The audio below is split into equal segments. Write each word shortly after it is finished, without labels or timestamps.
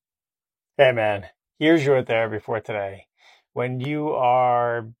Hey man, here's your therapy for today. When you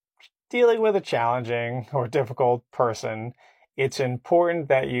are dealing with a challenging or difficult person, it's important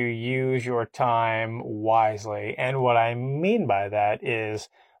that you use your time wisely. And what I mean by that is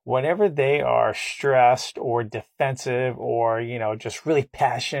whenever they are stressed or defensive or, just really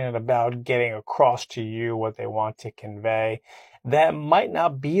passionate about getting across to you what they want to convey, that might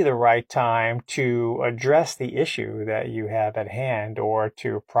not be the right time to address the issue that you have at hand or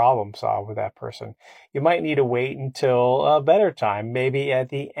to problem solve with that person. You might need to wait until a better time, maybe at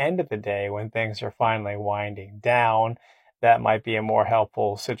the end of the day when things are finally winding down. That might be a more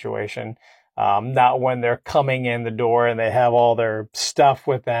helpful situation. Not when they're coming in the door and they have all their stuff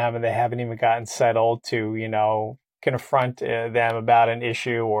with them and they haven't even gotten settled to, confront them about an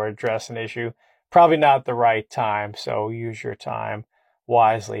issue or address an issue. Probably not the right time. So use your time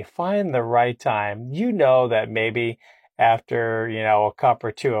wisely. Find the right time. You know that maybe after, a cup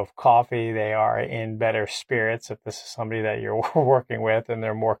or two of coffee, they are in better spirits. If this is somebody that you're working with and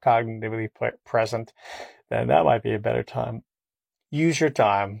they're more cognitively present, then that might be a better time. Use your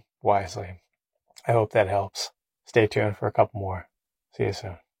time wisely. I hope that helps. Stay tuned for a couple more. See you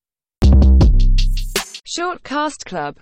soon. Shortcast Club.